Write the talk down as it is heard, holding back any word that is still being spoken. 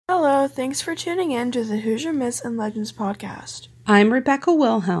Hello, thanks for tuning in to the Hoosier Myths and Legends podcast. I'm Rebecca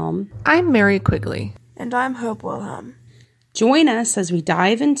Wilhelm. I'm Mary Quigley. And I'm Hope Wilhelm. Join us as we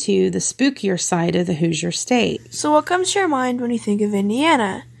dive into the spookier side of the Hoosier state. So what comes to your mind when you think of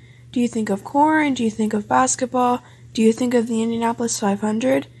Indiana? Do you think of corn? Do you think of basketball? Do you think of the Indianapolis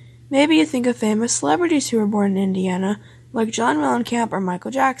 500? Maybe you think of famous celebrities who were born in Indiana, like John Mellencamp or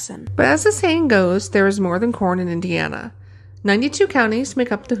Michael Jackson. But as the saying goes, there is more than corn in Indiana. 92 counties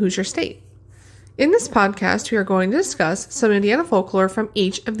make up the Hoosier state. In this podcast, we are going to discuss some Indiana folklore from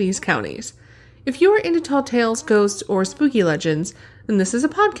each of these counties. If you are into tall tales, ghosts, or spooky legends, then this is a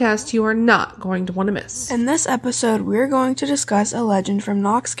podcast you are not going to want to miss. In this episode, we're going to discuss a legend from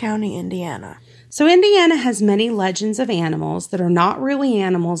Knox County, Indiana. So Indiana has many legends of animals that are not really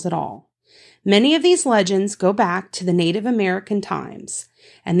animals at all. Many of these legends go back to the Native American times,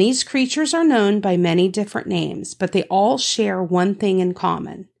 and these creatures are known by many different names, but they all share one thing in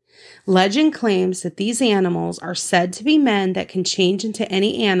common. Legend claims that these animals are said to be men that can change into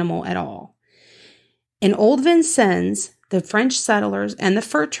any animal at all. In Old Vincennes, the French settlers and the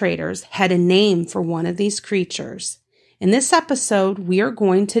fur traders had a name for one of these creatures. In this episode, we are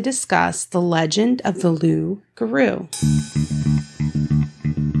going to discuss the legend of the Loup Garou.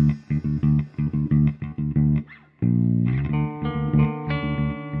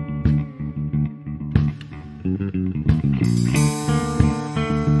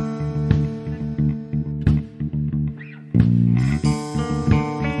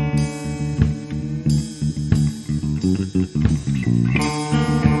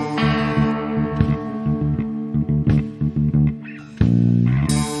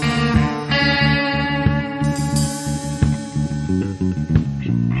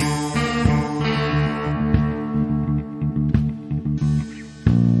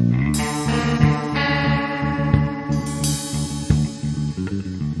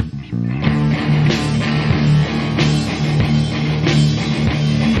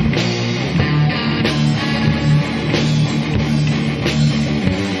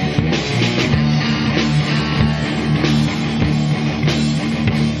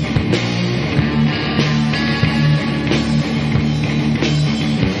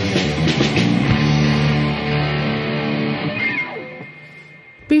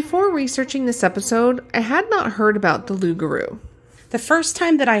 Before researching this episode, I had not heard about the Loup Garou. The first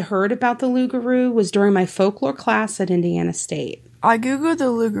time that I heard about the Loup Garou was during my folklore class at Indiana State. I googled the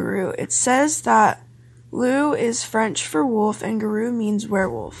Loup Garou. It says that Loup is French for wolf and Garou means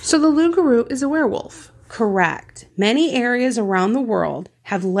werewolf. So the Loup Garou is a werewolf. Correct. Many areas around the world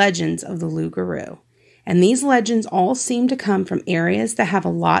have legends of the Loup Garou, and these legends all seem to come from areas that have a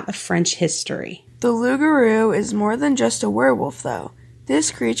lot of French history. The Loup Garou is more than just a werewolf, though.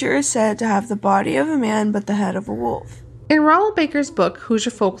 This creature is said to have the body of a man but the head of a wolf. In Ronald Baker's book, Hoosier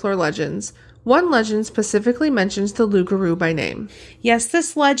Folklore Legends, one legend specifically mentions the Loup Garou by name. Yes,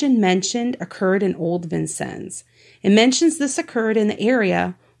 this legend mentioned occurred in Old Vincennes. It mentions this occurred in the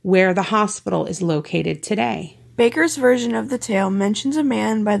area where the hospital is located today. Baker's version of the tale mentions a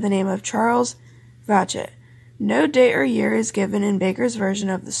man by the name of Charles Vatchet. No date or year is given in Baker's version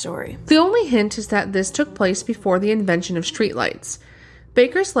of the story. The only hint is that this took place before the invention of streetlights.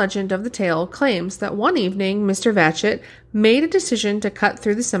 Baker's legend of the tale claims that one evening, Mr. Vatchet made a decision to cut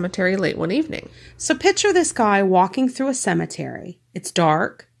through the cemetery late one evening. So picture this guy walking through a cemetery. It's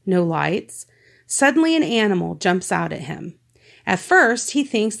dark, no lights. Suddenly an animal jumps out at him. At first, he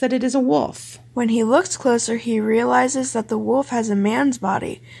thinks that it is a wolf. When he looks closer, he realizes that the wolf has a man's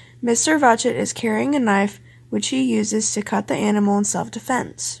body. Mr. Vatchet is carrying a knife, which he uses to cut the animal in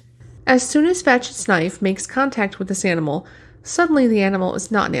self-defense. As soon as Vatchet's knife makes contact with this animal, suddenly the animal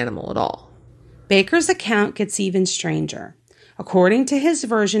is not an animal at all. Baker's account gets even stranger. According to his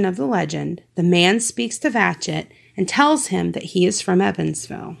version of the legend, the man speaks to Vatchet and tells him that he is from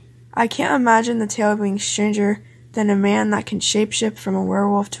Evansville. I can't imagine the tale being stranger than a man that can shapeshift from a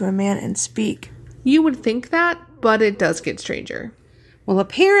werewolf to a man and speak. You would think that, but it does get stranger. Well,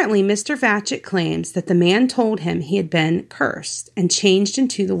 apparently Mr. Vatchet claims that the man told him he had been cursed and changed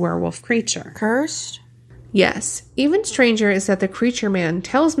into the werewolf creature. Cursed? Yes, even stranger is that the creature man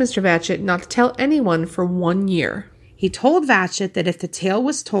tells Mr. Vatchet not to tell anyone for 1 year. He told Vatchet that if the tale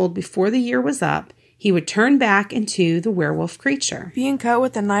was told before the year was up, he would turn back into the werewolf creature. Being cut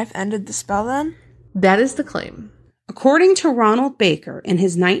with a knife ended the spell then? That is the claim. According to Ronald Baker in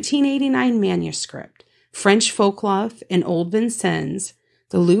his 1989 manuscript, French Folklore in Old Vincennes,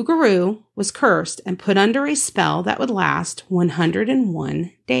 the Loup Garou was cursed and put under a spell that would last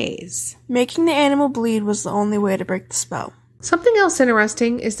 101 days. Making the animal bleed was the only way to break the spell. Something else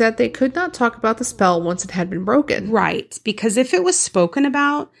interesting is that they could not talk about the spell once it had been broken. Right, because if it was spoken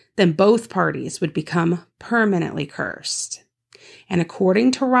about, then both parties would become permanently cursed. And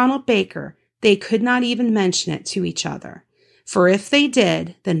according to Ronald Baker, they could not even mention it to each other. For if they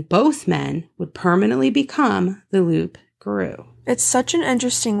did, then both men would permanently become the Loup Garou. It's such an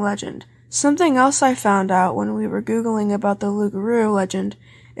interesting legend. Something else I found out when we were Googling about the Loup Garou legend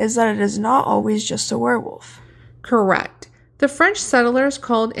is that it is not always just a werewolf. Correct. The French settlers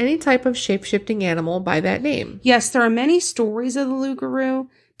called any type of shape-shifting animal by that name. Yes, there are many stories of the Loup Garou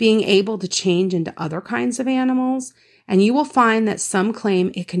being able to change into other kinds of animals, and you will find that some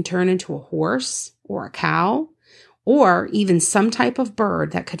claim it can turn into a horse or a cow, or even some type of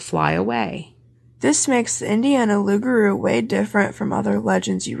bird that could fly away. This makes the Indiana Loup Garou way different from other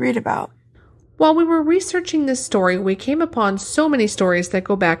legends you read about. While we were researching this story, we came upon so many stories that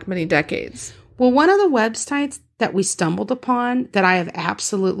go back many decades. Well, one of the websites that we stumbled upon that I have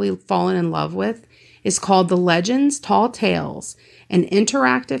absolutely fallen in love with is called The Legends Tall Tales, an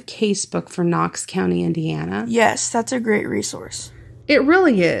interactive casebook for Knox County, Indiana. Yes, that's a great resource. It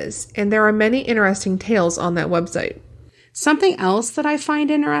really is, and there are many interesting tales on that website. Something else that I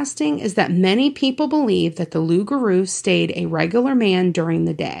find interesting is that many people believe that the Loup Garou stayed a regular man during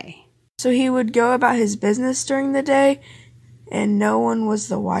the day. So he would go about his business during the day, and no one was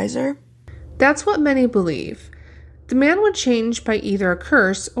the wiser? That's what many believe. The man would change by either a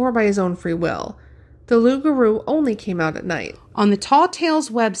curse or by his own free will. The Loup Garou only came out at night. On the Tall Tales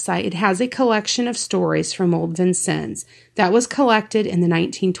website, it has a collection of stories from old Vincennes that was collected in the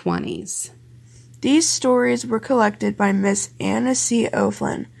 1920s. These stories were collected by Miss Anna C.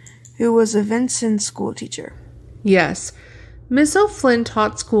 O'Flynn, who was a Vincennes schoolteacher. Yes, Miss O'Flynn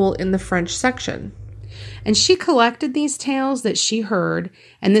taught school in the French section. And she collected these tales that she heard,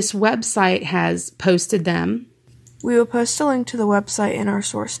 and this website has posted them. We will post a link to the website in our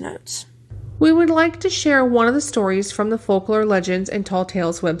source notes. We would like to share one of the stories from the Folklore Legends and Tall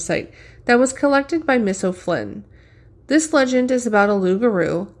Tales website that was collected by Miss O'Flynn. This legend is about a Loup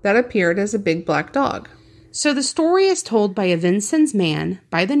Garou that appeared as a big black dog. So the story is told by a Vincennes man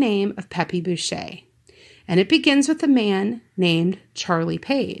by the name of Pepe Boucher. And it begins with a man named Charlie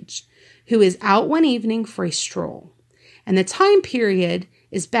Page, who is out one evening for a stroll. And the time period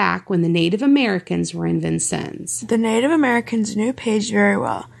is back when the Native Americans were in Vincennes. The Native Americans knew Page very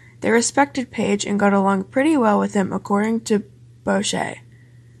well. They respected Page and got along pretty well with him, according to Boucher.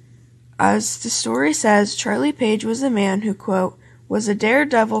 As the story says, Charlie Page was a man who, quote, was a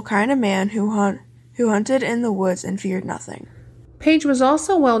daredevil kind of man who hunted in the woods and feared nothing. Page was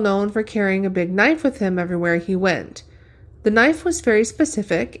also well known for carrying a big knife with him everywhere he went. The knife was very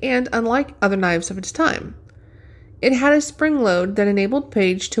specific and unlike other knives of its time. It had a spring load that enabled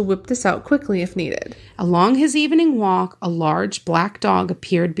Page to whip this out quickly if needed. Along his evening walk, a large black dog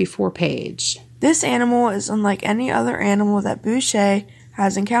appeared before Page. This animal is unlike any other animal that Boucher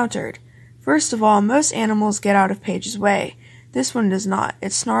has encountered. First of all, most animals get out of Page's way. This one does not.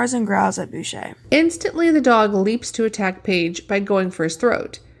 It snarls and growls at Boucher. Instantly, the dog leaps to attack Page by going for his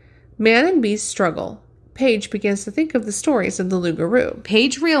throat. Man and beast struggle. Page begins to think of the stories of the Loup Garou.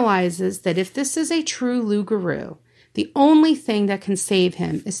 Page realizes that if this is a true Loup Garou, the only thing that can save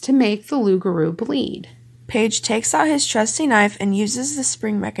him is to make the Loup Garou bleed. Page takes out his trusty knife and uses the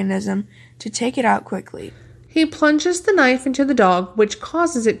spring mechanism to take it out quickly. He plunges the knife into the dog, which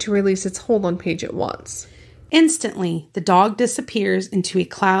causes it to release its hold on Page at once. Instantly, the dog disappears into a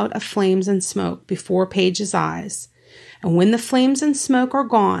cloud of flames and smoke before Page's eyes. And when the flames and smoke are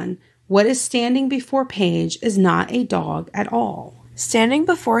gone, what is standing before Page is not a dog at all. Standing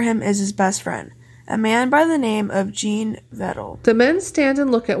before him is his best friend, a man by the name of Jean Vettel. The men stand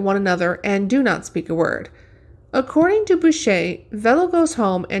and look at one another and do not speak a word. According to Boucher, Vettel goes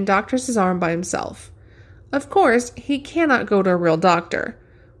home and doctors his arm by himself. Of course, he cannot go to a real doctor.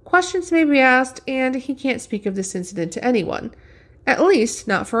 Questions may be asked, and he can't speak of this incident to anyone. At least,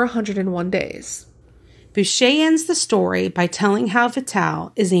 not for 101 days. Boucher ends the story by telling how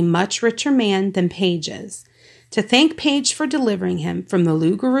Vettel is a much richer man than Page is. To thank Page for delivering him from the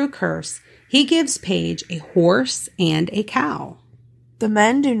Loup Garou curse, he gives Page a horse and a cow. The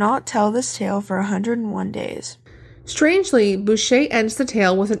men do not tell this tale for 101 days. Strangely, Boucher ends the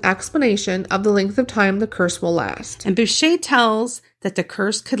tale with an explanation of the length of time the curse will last. And Boucher tells that the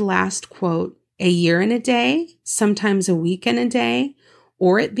curse could last, quote, a year and a day, sometimes a week and a day,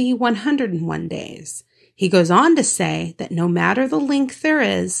 or it be 101 days. He goes on to say that no matter the length there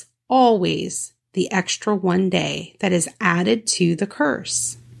is, always the extra one day that is added to the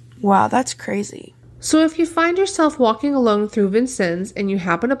curse. Wow, that's crazy. So if you find yourself walking alone through Vincennes and you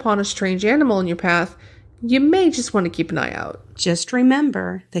happen upon a strange animal in your path, you may just want to keep an eye out. Just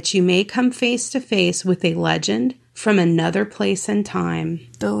remember that you may come face to face with a legend from another place and time.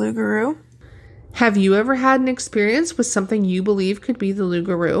 The Loup Garou. Have you ever had an experience with something you believe could be the Loup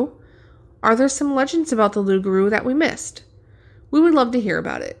Garou? Are there some legends about the Loup Garou that we missed? We would love to hear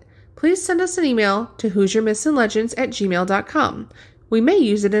about it. Please send us an email to HoosierMythsAndLegends@gmail.com. We may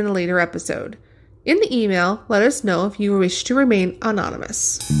use it in a later episode. In the email, let us know if you wish to remain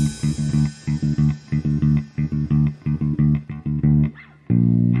anonymous.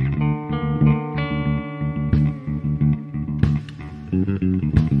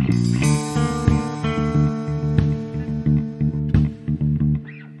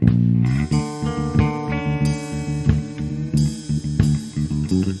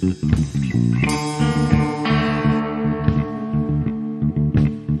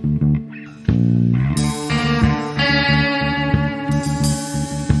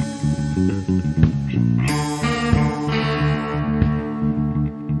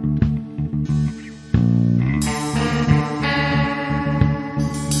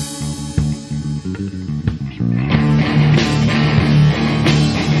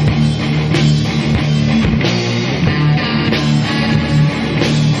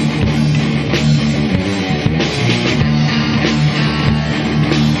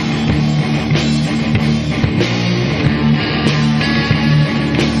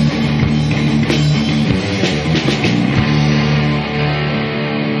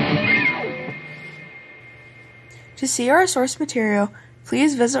 To see our source material,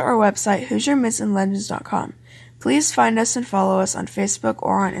 please visit our website, HoosierMythsAndLegends.com. Please find us and follow us on Facebook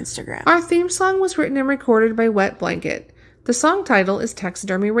or on Instagram. Our theme song was written and recorded by Wet Blanket. The song title is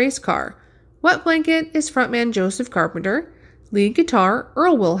Taxidermy Race Car. Wet Blanket is frontman Joseph Carpenter, lead guitar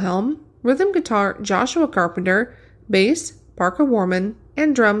Earl Wilhelm, rhythm guitar Joshua Carpenter, bass Parker Warman,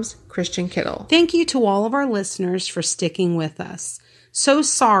 and drums Christian Kittle. Thank you to all of our listeners for sticking with us. So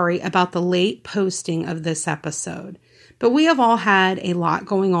sorry about the late posting of this episode, but we have all had a lot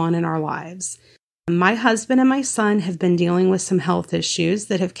going on in our lives. My husband and my son have been dealing with some health issues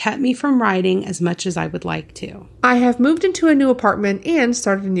that have kept me from writing as much as I would like to. I have moved into a new apartment and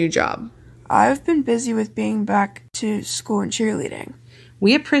started a new job. I've been busy with being back to school and cheerleading.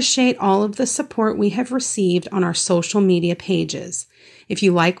 We appreciate all of the support we have received on our social media pages. If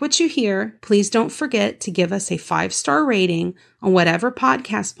you like what you hear, please don't forget to give us a 5-star rating on whatever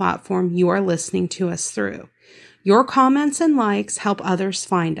podcast platform you are listening to us through. Your comments and likes help others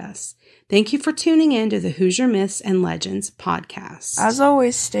find us. Thank you for tuning in to the Hoosier Myths and Legends podcast. As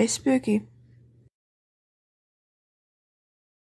always, stay spooky.